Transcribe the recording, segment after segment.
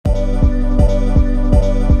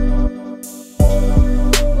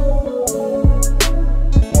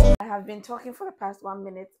been talking for the past 1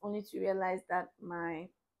 minute only to realize that my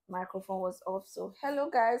microphone was off. So hello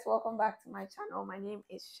guys, welcome back to my channel. My name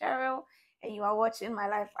is Cheryl and you are watching My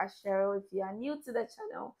Life as Cheryl. If you are new to the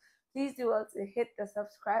channel, please do well to hit the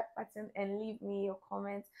subscribe button and leave me your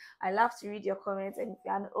comments. I love to read your comments. And if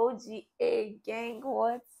you're an OGA gang,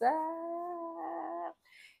 what's up?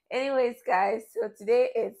 Anyways guys, so today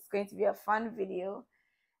it's going to be a fun video.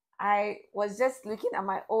 I was just looking at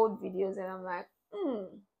my old videos and I'm like,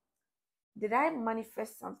 did I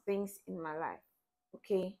manifest some things in my life?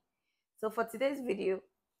 Okay, so for today's video,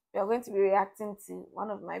 we are going to be reacting to one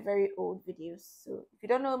of my very old videos. So if you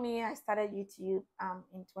don't know me, I started YouTube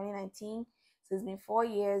in 2019. So it's been 4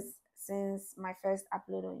 years since my first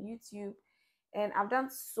upload on YouTube, and I've done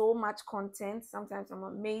so much content. Sometimes I'm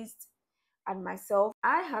amazed at myself.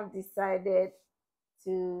 I have decided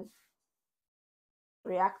to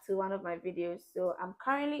react to one of my videos. So I'm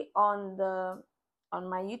currently on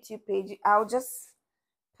my YouTube page. I'll just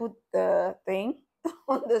put the thing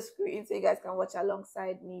on the screen so you guys can watch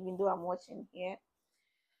alongside me, even though I'm watching here.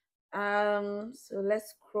 So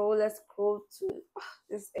let's scroll to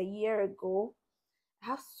this a year ago. I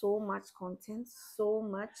have so much content, so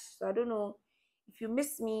much. So I don't know if you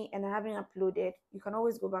miss me and I haven't uploaded, you can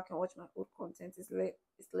always go back and watch my old content. It's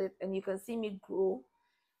lit, and you can see me grow.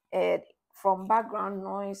 And from background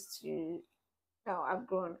noise to now, I've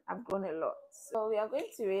grown a lot. So we are going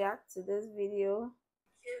to react to this video.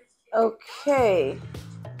 Okay.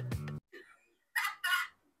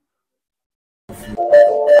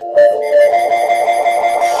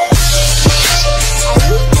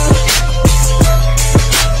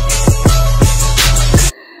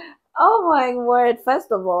 Oh my word.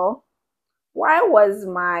 First of all, why was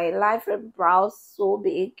my life and brows so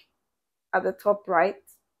big at the top right?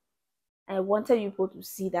 I wanted people to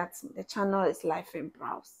see that the channel is Life and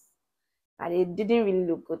Brows. And it didn't really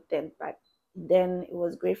look good then, but then it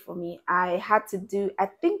was great for me. I had to do, I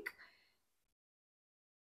think,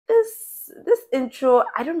 this intro.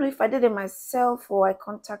 I don't know if I did it myself or I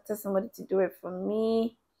contacted somebody to do it for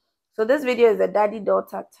me. So this video is a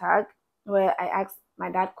daddy-daughter tag where I asked my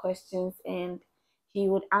dad questions and he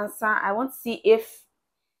would answer. I want to see if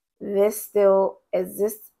this still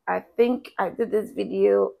exists. I think I did this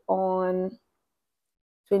video on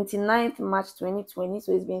 29th March 2020,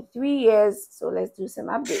 so it's been 3 years. So let's do some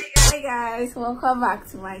updates. Hi guys, welcome back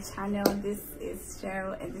to my channel. This is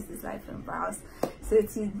Cheryl and this is Life and Brows. So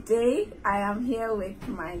today I am here with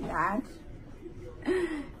my dad.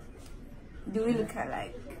 Do we look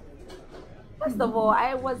alike? First of all,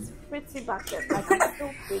 I was pretty battered. Like I'm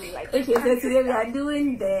still feeling like okay. So today we are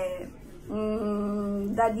doing the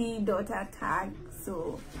daddy-daughter tag.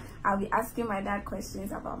 So I'll be asking my dad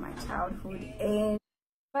questions about my childhood. And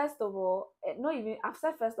first of all, not even, I've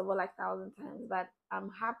said first of all like 1,000 times, but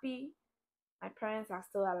I'm happy my parents are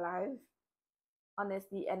still alive,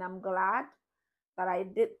 honestly, and I'm glad that I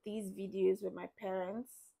did these videos with my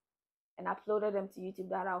parents and uploaded them to YouTube,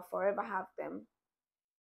 that I'll forever have them,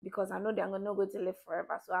 because I know they're not going to live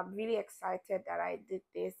forever. So I'm really excited that I did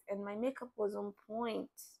this, and my makeup was on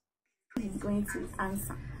point. He's going to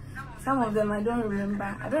answer. Some of them I don't remember.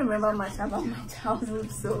 I don't remember much about my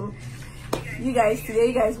childhood, so today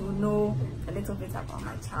you guys will know a little bit about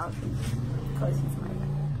my childhood because he's my dad.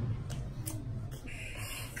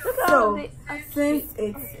 So since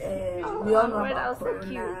it's we all know about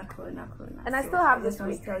corona, and I still have this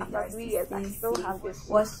week after 3 years. I still have this.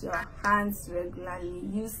 Wash your hands regularly.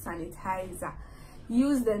 Use sanitizer.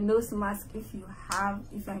 Use the nose mask if you're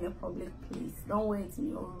in a public place. Don't wear it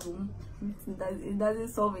in your room. It doesn't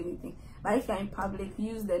solve anything. But if you're in public,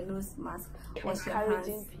 use the nose mask. Wash your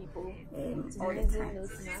hands people all the time.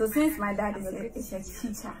 So since my dad is a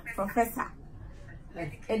teacher, professor,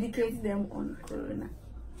 educate them on corona.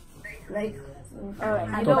 Like, all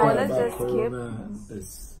right, you know what? Let's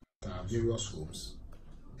just skip. Various rooms.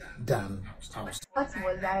 Done. What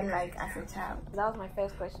was I like as a child? That was my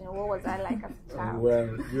first question. What was I like as a child?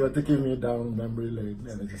 Well, you are taking me down memory lane,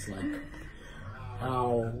 and it's just like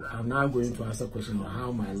how I'm now going to answer a question on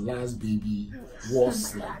how my last baby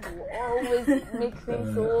was like. You always make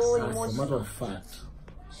things so emotional. As a matter of fact,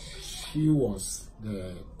 she was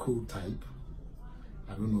the cool type.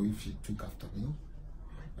 I don't know if she took after me,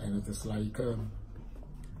 and it is like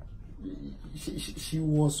she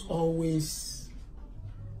was always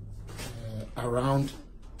around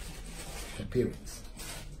her parents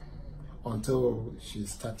until she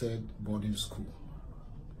started boarding school,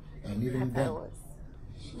 and even then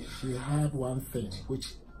she had one thing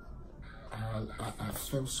which I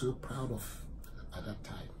felt so proud of at that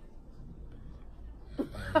time.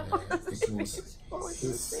 It was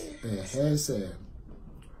hers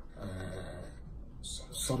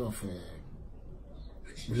sort of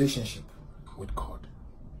a relationship with God.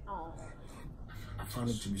 Oh. I found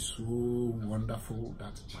it to be so wonderful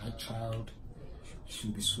that my child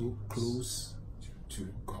should be so close to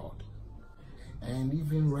God. And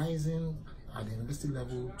even rising at the university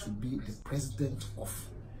level to be the president of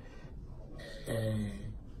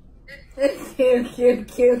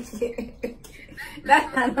Okay.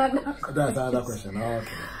 That's another question. Oh,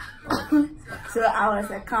 okay. So I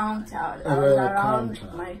was a calm child. I was around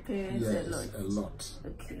my parents a lot.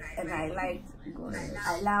 Okay. And I liked God.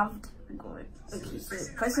 I loved God. Okay, so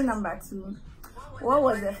question number 2. What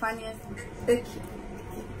was the funniest? Okay.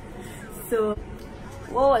 So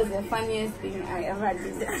what was the funniest thing I ever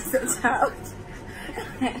did as a child?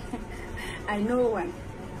 I know one.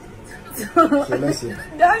 So let's see.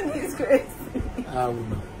 Don't disgrace me. I will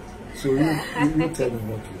know. So you tell me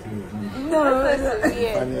what you do. No,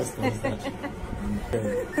 Funniest things that you do.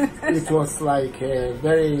 It was like a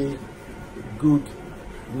very good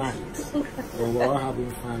night. We were all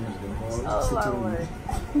having fun at the hall, sitting room.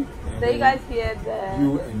 So you guys hear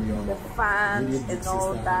the fans really and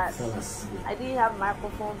all that. I didn't have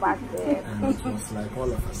microphone back then. And it was like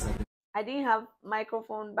all of a sudden. I didn't have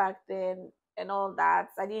microphone back then and all that.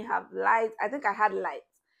 I didn't have lights. I think I had lights,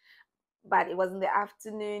 but it was in the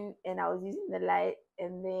afternoon and I was using the light,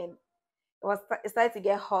 and then it started to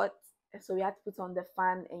get hot, so we had to put on the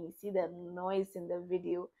fan, and you see the noise in the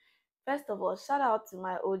video. First of all, shout out to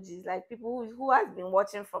my OGs, like people who has been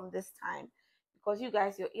watching from this time, because you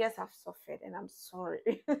guys, your ears have suffered, and I'm sorry.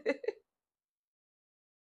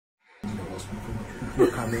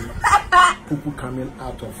 People coming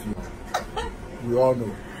out of you. We all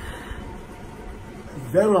know.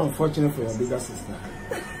 Very unfortunate for your bigger sister.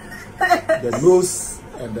 The nose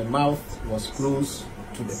and the mouth was close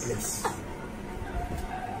to the place,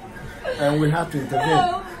 and we had to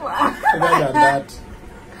intervene. Other than that,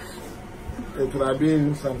 it would have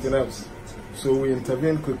been something else. So we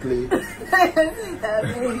intervened quickly.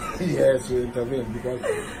 Yes, we intervened because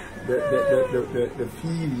the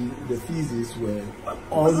feces were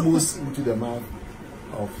almost into the mouth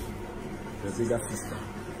of the bigger sister.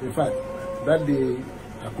 In fact, that day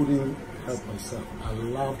I couldn't help myself. I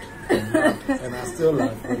laughed and laughed, and I still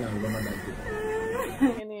laugh when I remember that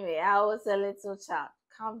day. Anyway, I was a little child.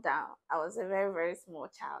 Calm down. I was a very, very small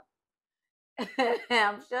child.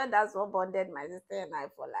 I'm sure that's what bonded my sister and I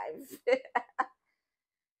for life.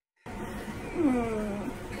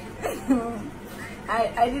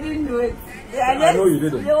 I didn't do it. I know you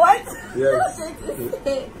didn't. You what? Yes.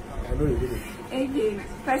 I know you didn't. Okay.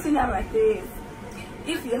 Question number 3.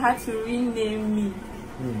 If you had to rename me,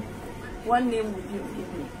 what name would you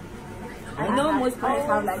give me? I know most parents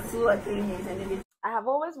have like 2 or 3 names, and I have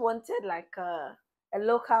always wanted like a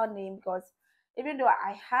local name, because even though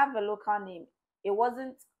I have a local name, it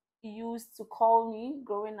wasn't used to call me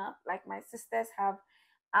growing up. Like my sisters have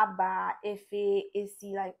Abba, Efe,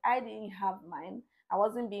 Esi. Like I didn't have mine. I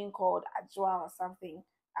wasn't being called Ajwa or something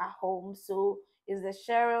at home. So it's the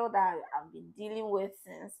Cheryl that I've been dealing with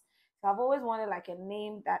since. So I've always wanted like a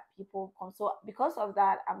name that people come. So because of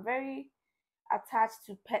that, I'm very attached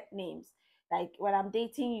to pet names. Like when I'm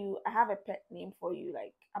dating you, I have a pet name for you.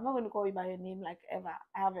 Like I'm not going to call you by your name like ever.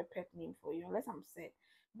 I have a pet name for you, unless I'm sad.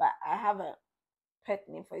 But I have a pet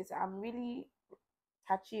name for you. So I'm really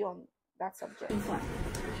touchy on that subject.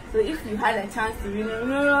 So if you had a chance to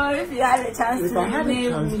rename, if you had a chance to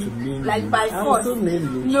rename me, like by force,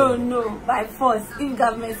 no, by force. If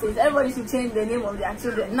government says everybody should change the name of their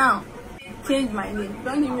children now, change my name.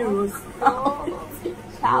 Don't give me Rose.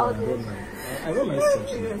 Childish. I don't like such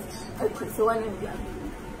things. Okay, so what name do you have?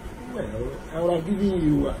 Well, I would have given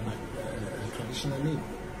you a traditional name.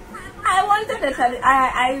 I wanted a traditional.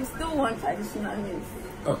 I still want traditional names.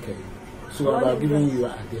 Okay, so I would have given you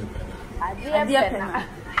Adia Pena. Adia Pena.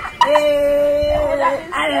 Hey,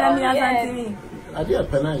 Adia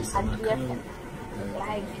Pena is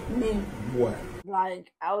like name. What?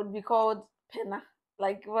 Like I would be called Pena.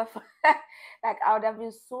 Like like I would have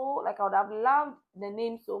been so, like I would have loved the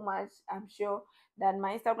name so much, I'm sure, that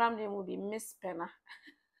my Instagram name would be Miss Pena.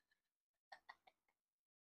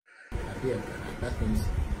 Yeah, that means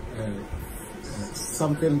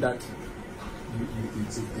something that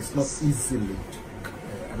it's not easily,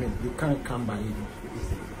 I mean, you can't come by it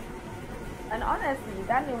easily. And honestly,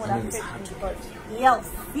 that name would have fit me, but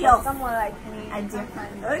yes, someone like me, I do.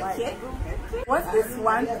 Okay. What's this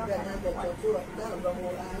one?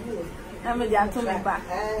 Let me just turn my back.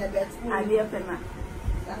 Adia Pena.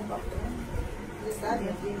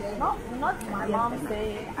 Not my mom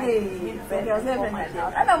saying. Hey,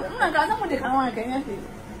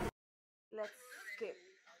 let's skip.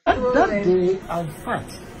 That day, in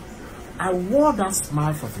fact, I wore that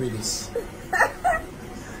smile for 3 days.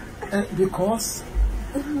 Because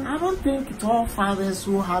I don't think it's all fathers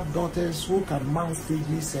who have daughters who can mount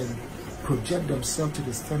stages and project themselves to the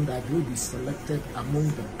extent that will be selected among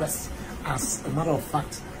the best. As a matter of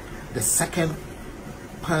fact, the second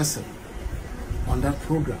person on that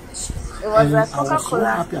program. It was a I was so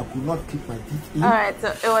Coca-Cola. happy I could not keep my teeth in. Alright, so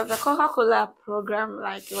it was a Coca-Cola program,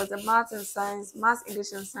 like it was a math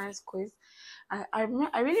English and science quiz. I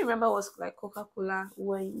really remember it was like Coca-Cola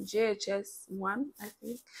when JHS 1, I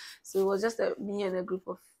think. So it was just me and a group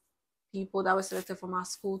of people that were selected from our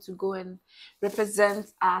school to go and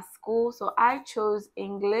represent our school. So I chose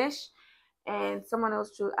English and someone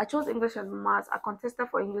else chose. I chose English and maths. I contested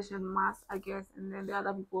for English and maths, I guess, and then the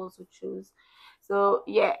other people also chose. So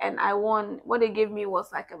yeah, and I won. What they gave me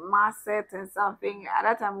was like a math set and something. At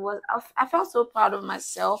that time, I felt so proud of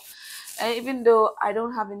myself. And even though I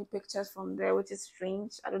don't have any pictures from there, which is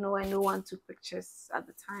strange, I don't know why no one took pictures at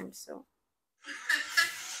the time. So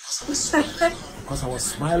because I was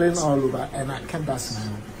smiling all over, and I kept that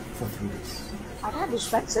smile for 3 days. I had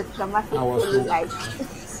such a dramatic I was feeling, like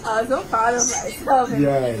I was so proud of myself.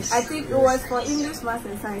 Yes. I think it was for English, math,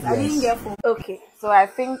 and science. Yes. I didn't get for. Okay, so I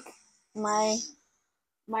think my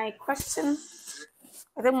question.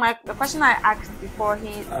 I think the question I asked before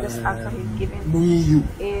this answer he's giving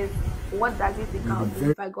is, what does he think I'll do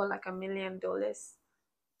if I got like $1 million?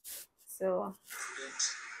 So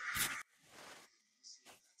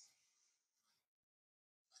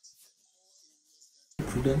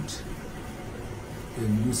prudent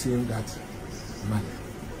in using that money,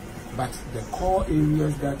 but the core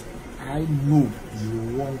areas that I know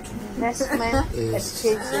you want to investment is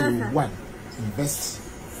to one, invest.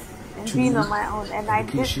 And being on my own, and I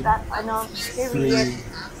did that on period.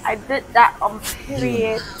 I did that on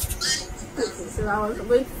period. So I was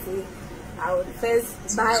going to say, I would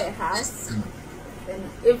first buy a house, and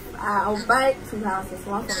if I'll buy 2 houses,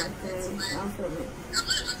 one for my parents, one for me.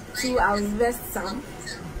 2, I'll invest some,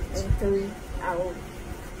 and 3, I will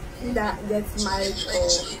either get married, or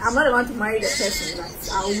I'm not the one to marry the person, but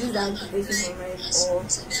I'll use that education for marriage, or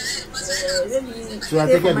maybe so I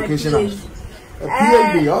take education out. A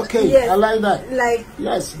PhD, okay, yes, I like that. Like,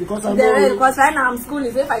 yes, because I know. Because right now I'm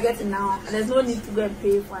schooling, so if I get it now, there's no need to go and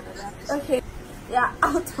pay for another. Okay, yeah,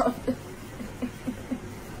 out of it.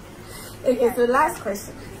 Okay, so last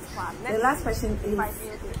question. The last question is,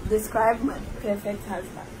 describe my perfect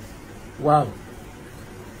husband. Wow.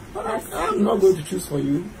 I'm not going to choose for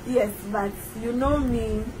you. Yes, but you know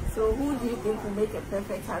me, so who do you think will make a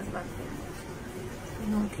perfect husband?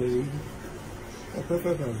 Okay, a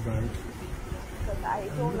perfect husband.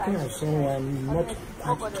 I'm looking at someone not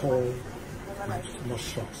quite tall, but not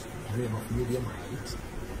short. I mean, of medium height.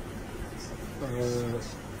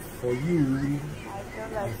 For you,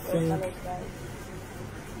 I think a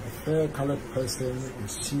fair-colored person will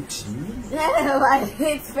suit you. Yeah, I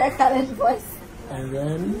hate fair-colored boys. And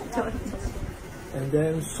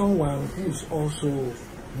then someone who is also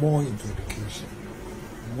more into education,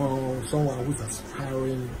 someone who's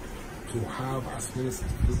aspiring to have as many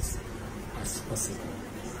certificates as possible.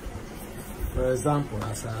 For example,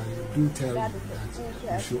 as I do tell you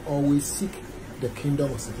that you should always seek the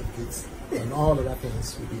kingdom of certificates, and all other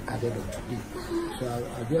things will be added onto it. So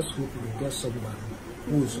I just hope you will get someone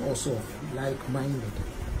who is also like-minded,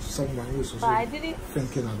 someone who is also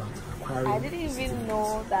thinking about acquiring. I didn't even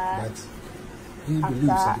know that he believes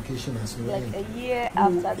education has no like end. a year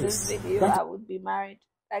after this video, I would be married.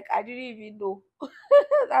 Like, I didn't even know.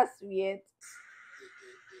 That's weird.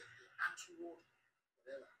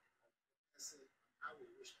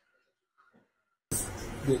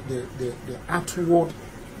 The outward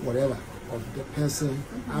whatever of the person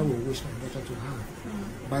I will wish my daughter to have.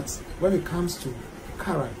 But when it comes to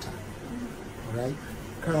character, alright,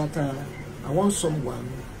 character, I want someone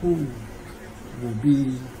who will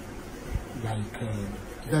be like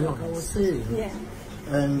very honest, I was saying. Yeah.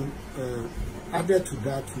 And added to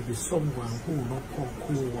that will be someone who will not pour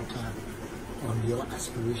cold water on your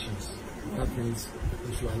aspirations. That means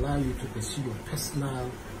it should allow you to pursue your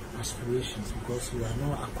personal aspirations, because you are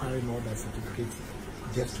not acquiring all that certificates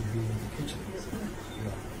just to be in the kitchen.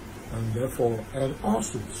 Yeah. And therefore, and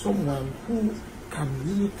also someone who can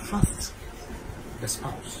really trust the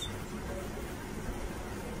spouse.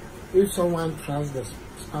 If someone trusts the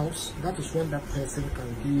spouse, that is when that person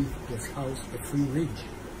can give the spouse a free range.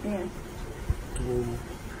 Yeah. To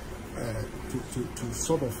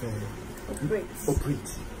sort of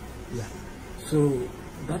operate. Yeah. So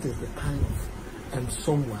that is the kind of, and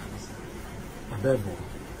someone above all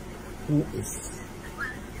who is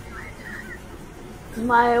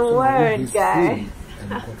My word, guy.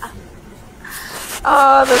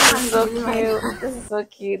 Oh, this is so cute. This is so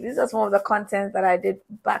cute. This is one of the contents that I did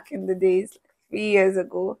back in the days, 3 years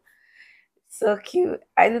ago. So cute.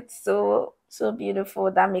 I looked so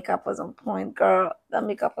beautiful. That makeup was on point, girl. That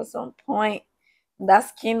makeup was on point. That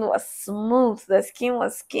skin was smooth. The skin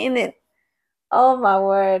was skinning. Oh my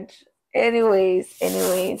word. Anyways,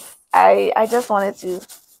 I just wanted to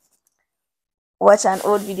watch an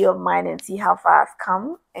old video of mine and see how far I've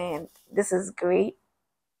come. And this is great.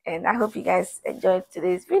 And I hope you guys enjoyed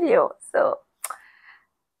today's video. So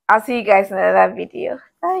I'll see you guys in another video.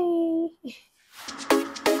 Bye.